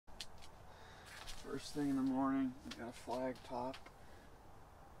First thing in the morning, we got a flag top.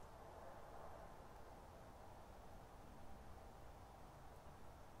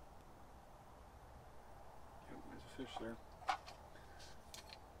 Yep, there's a fish there.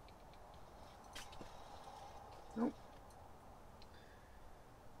 Nope.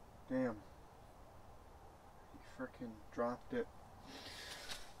 Damn. He frickin' dropped it.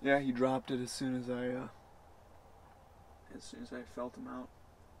 Yeah, he dropped it as soon as I felt him out.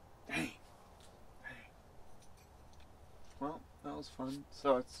 Dang. Well, that was fun.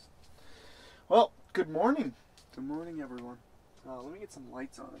 So well, good morning. Good morning, everyone. Let me get some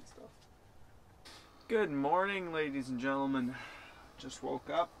lights on and stuff. Good morning, ladies and gentlemen. Just woke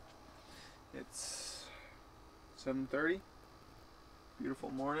up. It's 7:30.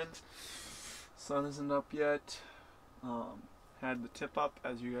 Beautiful morning. Sun isn't up yet. Had the tip up,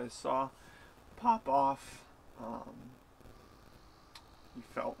 as you guys saw, pop off. He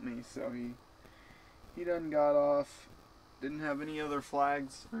felt me, so he done got off. Didn't have any other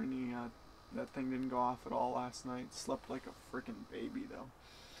flags or any. That thing didn't go off at all last night. Slept like a freaking baby though.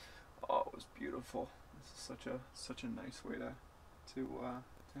 Oh, it was beautiful. This is such a nice way to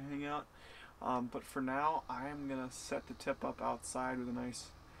hang out. But for now, I am gonna set the tip up outside with a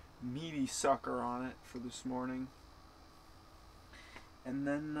nice meaty sucker on it for this morning, and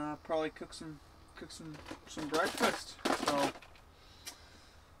then probably cook some breakfast. So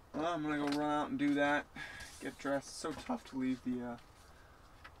I'm gonna go run out and do that. Get dressed. It's so tough to leave the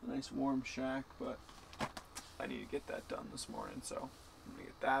nice warm shack, but I need to get that done this morning. So I'm gonna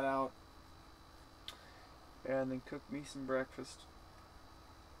get that out and then cook me some breakfast.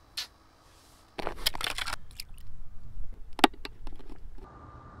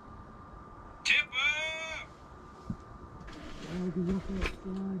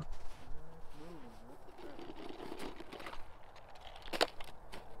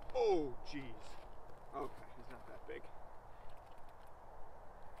 Oh, jeez. Okay, he's not that big.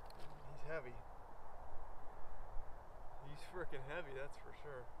 He's heavy. He's freaking heavy, that's for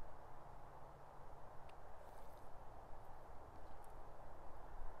sure.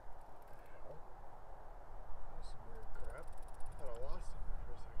 That's some weird crap. I thought I lost him there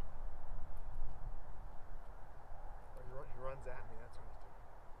for a second. Oh, he runs at me, that's what he's doing.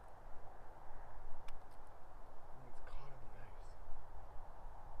 He's caught in the ice.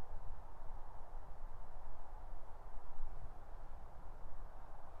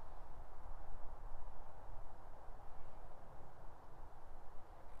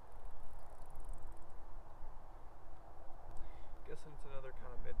 Guessing it's another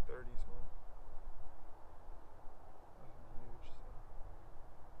kind of mid-30s one. Nothing huge, so.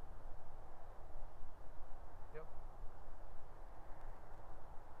 Yep.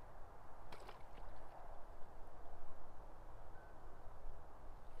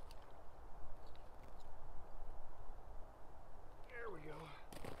 There we go.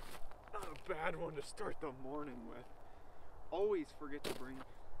 Not a bad one to start the morning with. Always forget to bring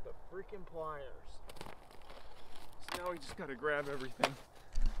the freaking pliers. So now we just gotta grab everything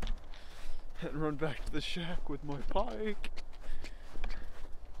and run back to the shack with my pike.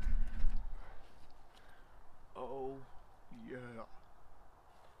 Oh yeah.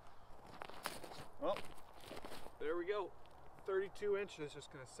 Well, there we go. 32 inches,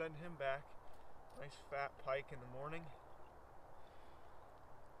 just gonna send him back. Nice fat pike in the morning.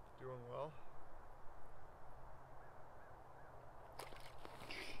 Doing well.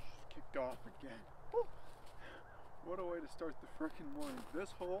 Kicked off again. Woo. What a way to start the frickin' morning.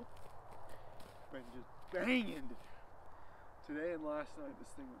 This hole been just banging today and last night. This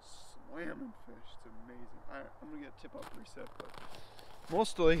thing was slamming fish. It's amazing. I'm gonna get a tip up reset, but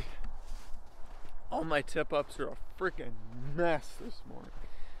mostly all my tip ups are a freaking mess this morning.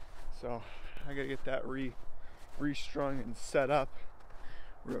 So I gotta get that restrung and set up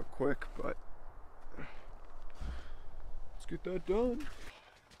real quick, but let's get that done.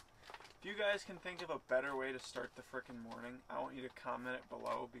 If you guys can think of a better way to start the frickin' morning, I want you to comment it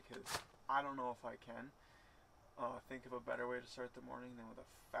below, because I don't know if I can think of a better way to start the morning than with a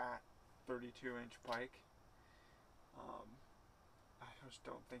fat 32-inch pike. I just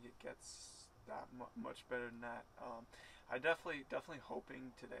don't think it gets that much better than that. I definitely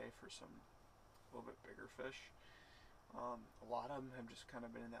hoping today for some a little bit bigger fish. A lot of them have just kind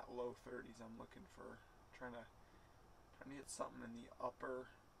of been in that low 30s. I'm looking for trying to get something in the upper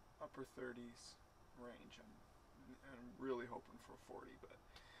 30s range. I'm really hoping for 40, but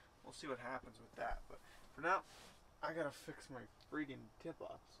we'll see what happens with that. But for now, I gotta fix my freaking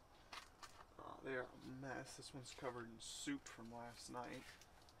tip-ups. They are a mess. This one's covered in soot from last night.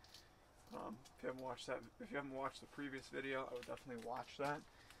 If you haven't watched the previous video, I would definitely watch that.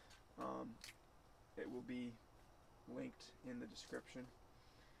 it will be linked in the description.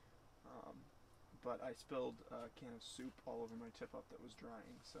 But I spilled a can of soup all over my tip-up that was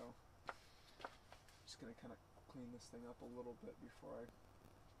drying, so I'm just going to kind of clean this thing up a little bit before I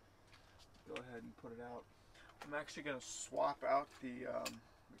go ahead and put it out. I'm actually going to swap out the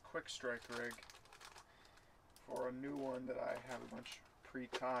Quick Strike rig for a new one that I have a bunch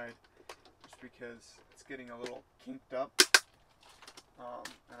pre-tied, just because it's getting a little kinked up,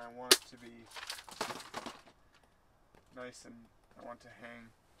 and I want it to be nice, and I want to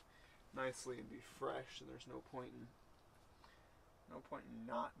hang nicely and be fresh, and there's no point in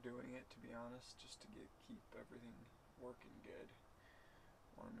not doing it, to be honest, just to keep everything working good.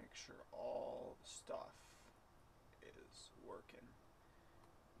 I want to make sure all the stuff is working.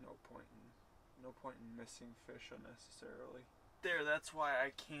 No point in missing fish unnecessarily. There, that's why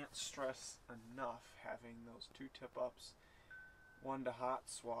I can't stress enough having those two tip-ups, one to hot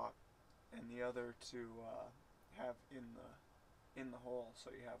swap and the other to have in the hole,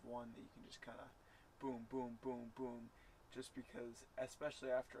 so you have one that you can just kind of boom, boom, boom, boom, just because, especially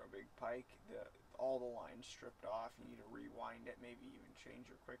after a big pike, all the lines stripped off, you need to rewind it, maybe even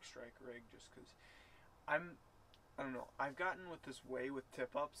change your Quick Strike rig, just because I don't know, I've gotten with this way with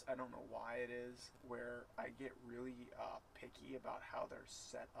tip-ups, I don't know why it is, where I get really picky about how they're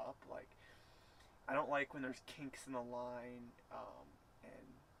set up. Like, I don't like when there's kinks in the line, and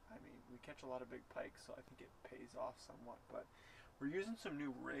I mean, we catch a lot of big pikes, so I think it pays off somewhat, but we're using some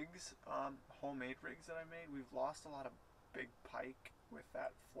new rigs, homemade rigs that I made. We've lost a lot of big pike with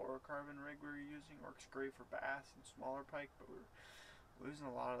that fluorocarbon rig we were using. Works great for bass and smaller pike, but we're losing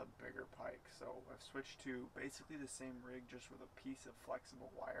a lot of the bigger pike. So I've switched to basically the same rig, just with a piece of flexible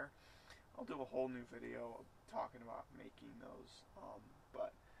wire. I'll do a whole new video talking about making those,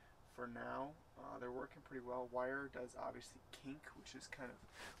 but for now, they're working pretty well. Wire does obviously kink, which is kind of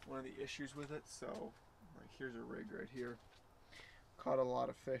one of the issues with it. So, like, here's a rig right here. Caught a lot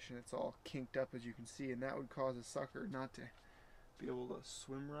of fish, and it's all kinked up, as you can see, and that would cause a sucker not to be able to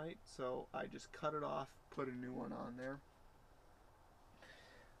swim right. So I just cut it off, put a new one on there.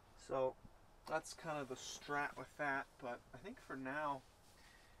 So that's kind of the strat with that. But I think for now,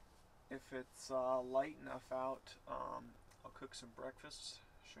 if it's light enough out, I'll cook some breakfast.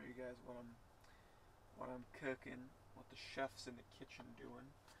 Show you guys what I'm cooking, what the chef's in the kitchen doing.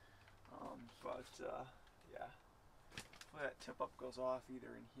 Yeah. Well, that tip-up goes off either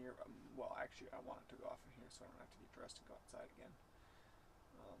in here. Well, actually, I want it to go off in here so I don't have to get dressed and go outside again.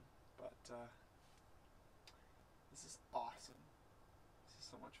 This is awesome. This is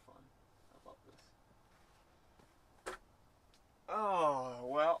so much fun. I love this. Oh,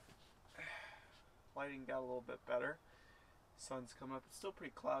 well, lighting got a little bit better. Sun's coming up. It's still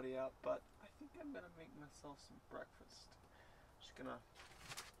pretty cloudy out, but I think I'm going to make myself some breakfast. Just going to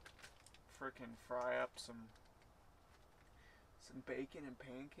frickin' fry up some bacon and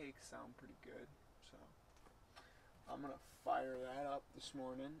pancakes. Sound pretty good, so I'm gonna fire that up this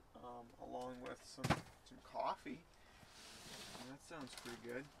morning, along with some coffee. And that sounds pretty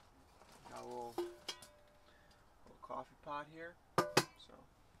good. Got a little coffee pot here, so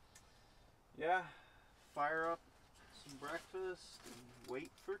yeah, fire up some breakfast and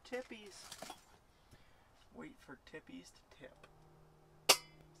wait for tippies. Wait for tippies to tip.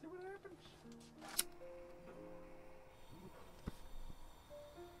 See what happens.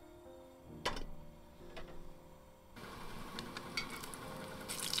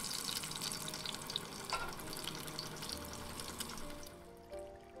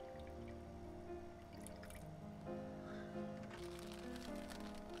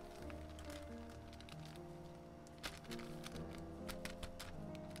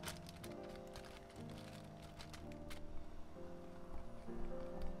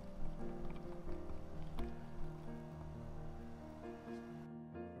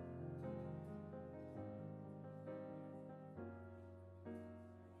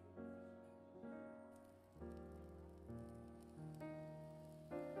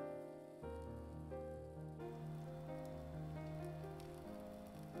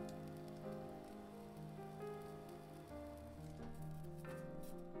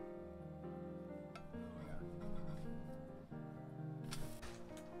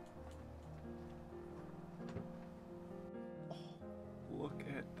 Look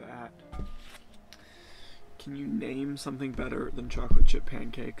at that. Can you name something better than chocolate chip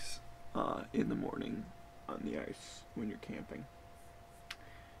pancakes in the morning on the ice when you're camping?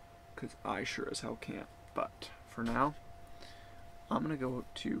 Because I sure as hell can't. But for now, I'm gonna go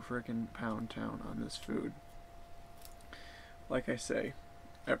to frickin' Pound Town on this food. Like I say,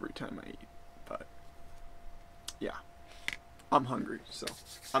 every time I eat. But yeah. I'm hungry, so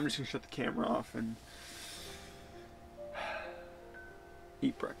I'm just gonna shut the camera off and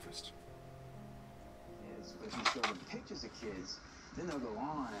eat breakfast. Yes, but if you show them pictures of kids, then they'll go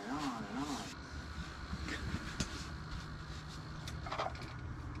on and on and on.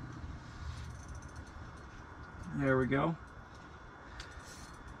 There we go.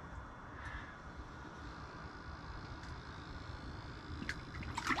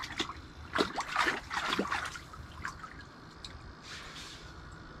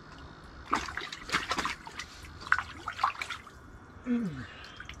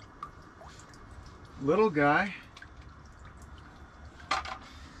 Little guy.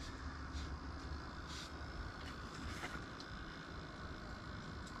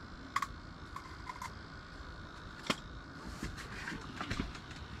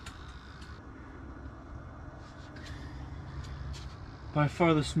 By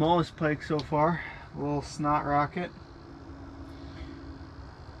far the smallest pike so far. A little snot rocket.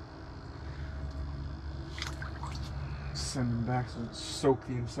 Send him back so it soak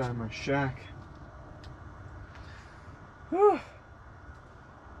the inside of my shack. Whew.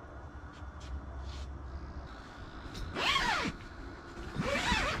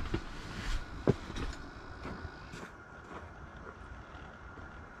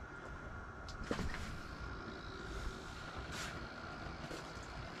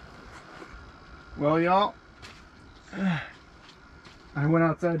 Well, y'all, I went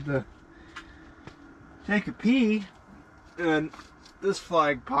outside to take a pee, and this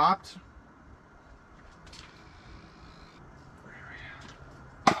flag popped.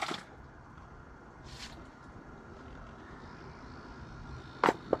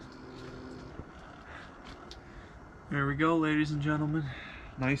 There we go, ladies and gentlemen.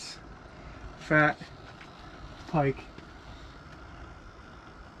 Nice, fat pike.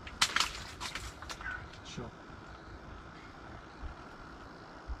 Sure.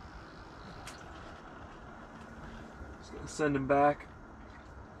 Just gonna send him back.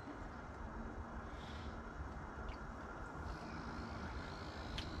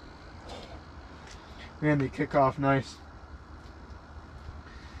 Man, they kick off nice.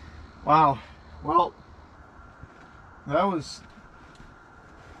 Wow. Well, that was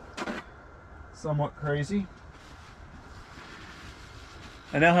somewhat crazy.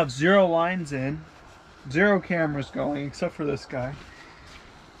 I now have 0 lines in, 0 cameras going, except for this guy.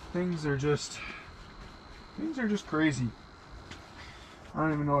 Things are just crazy. I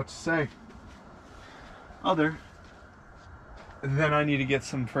don't even know what to say. Other than I need to get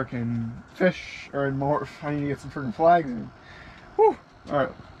some freaking fish, or more, I need to get some freaking flags in. Whew.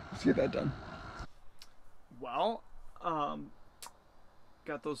 Alright, let's get that done. Well,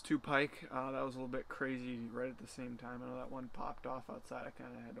 got those 2 pike. That was a little bit crazy right at the same time. I know that one popped off outside. I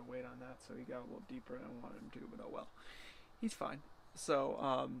kind of had to wait on that, so he got a little deeper than I wanted him to, but oh well. He's fine. So,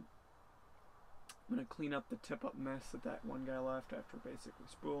 I'm going to clean up the tip-up mess that one guy left after basically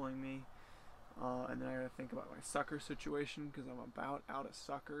spooling me. And then I got to think about my sucker situation, because I'm about out of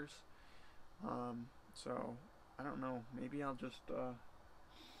suckers. So, I don't know. Maybe I'll just,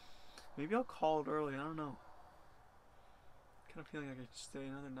 maybe I'll call it early. I don't know. Kind of feeling like I should stay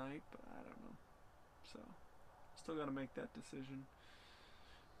another night, but I don't know. So, still got to make that decision.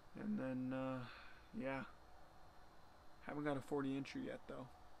 And then, yeah. Haven't got a 40-incher yet, though.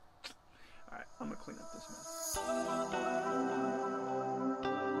 Alright, I'm going to clean up this mess.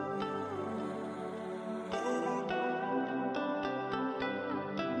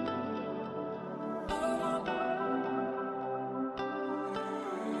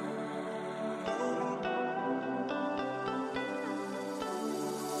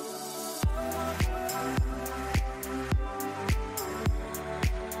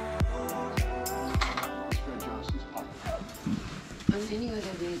 Any other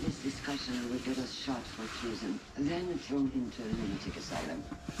day this discussion would get us shot for treason, then thrown into a lunatic asylum.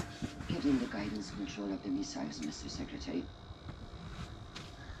 Get in the guidance control of the missiles, Mr. Secretary.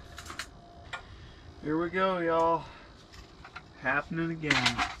 Here we go, y'all. Happening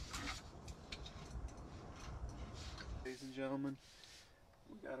again. Ladies and gentlemen,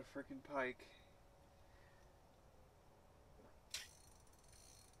 we got a freaking pike.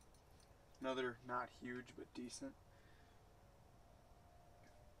 Another not huge, but decent.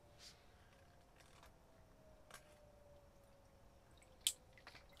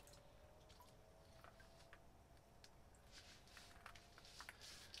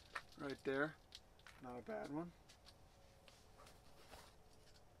 Right there. Not a bad one.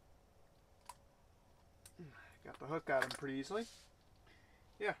 Got the hook out him pretty easily.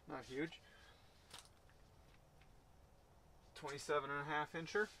 Yeah, not huge. 27.5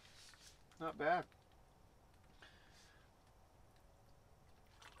 incher. Not bad.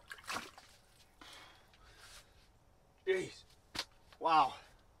 Wow.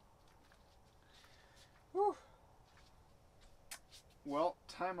 Whew. Well,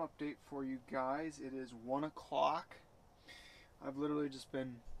 time update for you guys. It is 1 o'clock. I've literally just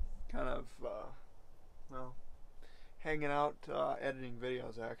been kind of, well, hanging out, editing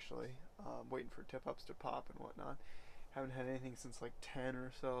videos actually. Waiting for tip-ups to pop and whatnot. Haven't had anything since like 10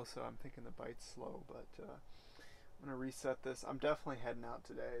 or so, so I'm thinking the bite's slow, but I'm going to reset this. I'm definitely heading out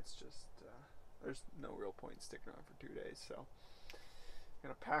today. It's just, there's no real point in sticking around for 2 days, so I'm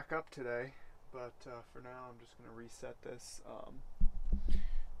going to pack up today, but for now I'm just going to reset this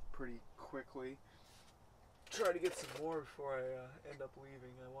pretty quickly. Try to get some more before I end up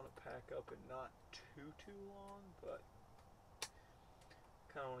leaving. I want to pack up in not too long, but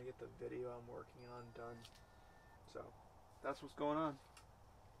kind of want to get the video I'm working on done. So that's what's going on.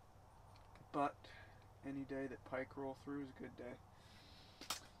 But any day that pike roll through is a good day.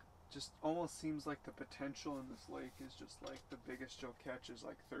 Just almost seems like the potential in this lake is just like the biggest you'll catch is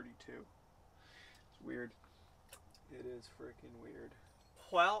like 32. It's weird. It is freaking weird.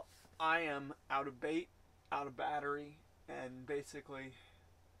 Well, I am out of bait, out of battery, and basically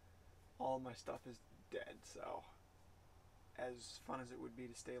all of my stuff is dead. So as fun as it would be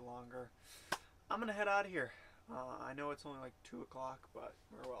to stay longer, I'm gonna head out of here. I know it's only like 2 o'clock, but,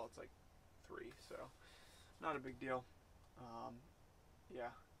 or well, it's like 3, so not a big deal.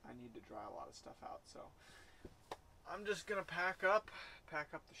 Yeah, I need to dry a lot of stuff out, so I'm just gonna pack up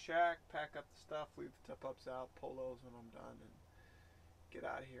the shack, pack up the stuff, leave the tip-ups out, pull those when I'm done, and get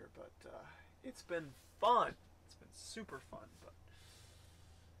out of here. But it's been fun. It's been super fun, but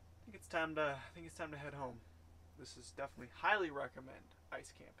I think it's time to head home. This is definitely highly recommend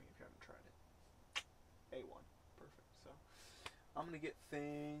ice camping if you haven't tried it. A1. Perfect. So I'm gonna get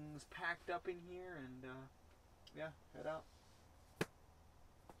things packed up in here and yeah, head out.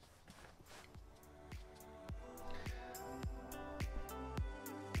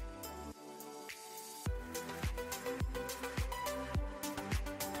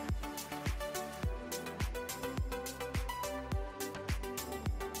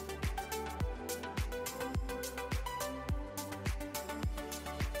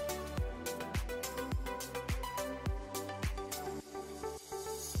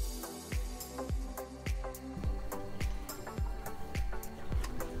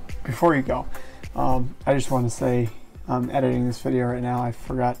 Before you go, I just want to say I'm editing this video right now. I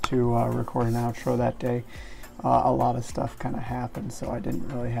forgot to record an outro that day. A lot of stuff kind of happened, so I didn't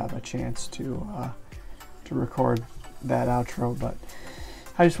really have a chance to record that outro. But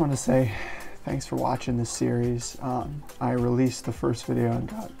I just want to say thanks for watching this series. I released the first video and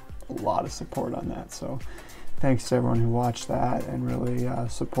got a lot of support on that, so thanks to everyone who watched that and really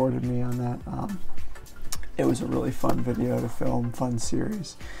supported me on that. It was a really fun video to film, fun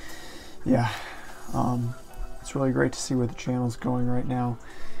series. Yeah, it's really great to see where the channel's going right now.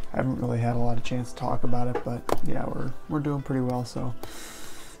 I haven't really had a lot of chance to talk about it, but yeah, we're doing pretty well. So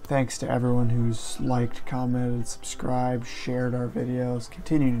thanks to everyone who's liked, commented, subscribed, shared our videos.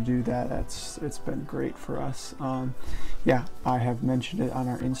 Continue to do that. It's been great for us. Yeah, I have mentioned it on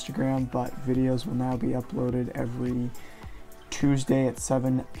our Instagram, but videos will now be uploaded every Tuesday at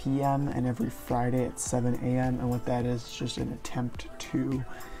 7 p.m. and every Friday at 7 a.m. And what that is just an attempt to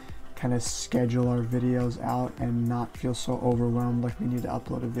kind of schedule our videos out and not feel so overwhelmed like we need to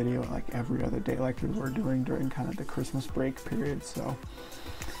upload a video like every other day like we were doing during kind of the Christmas break period. So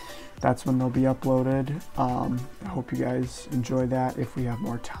that's when they'll be uploaded. I hope you guys enjoy that. If we have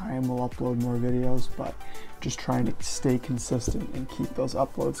more time, we'll upload more videos, but just trying to stay consistent and keep those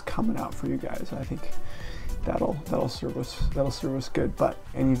uploads coming out for you guys. I think that'll serve us good. But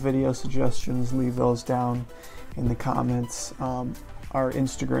any video suggestions, leave those down in the comments. Our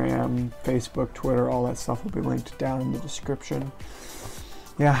Instagram, Facebook, Twitter, all that stuff will be linked down in the description.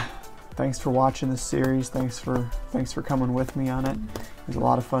 Yeah, thanks for watching this series. Thanks for coming with me on it. It was a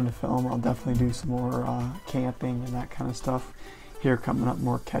lot of fun to film. I'll definitely do some more camping and that kind of stuff here coming up,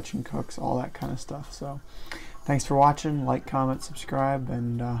 more catch and cooks, all that kind of stuff. So thanks for watching. Like, comment, subscribe,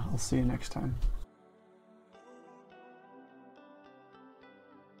 and I'll see you next time.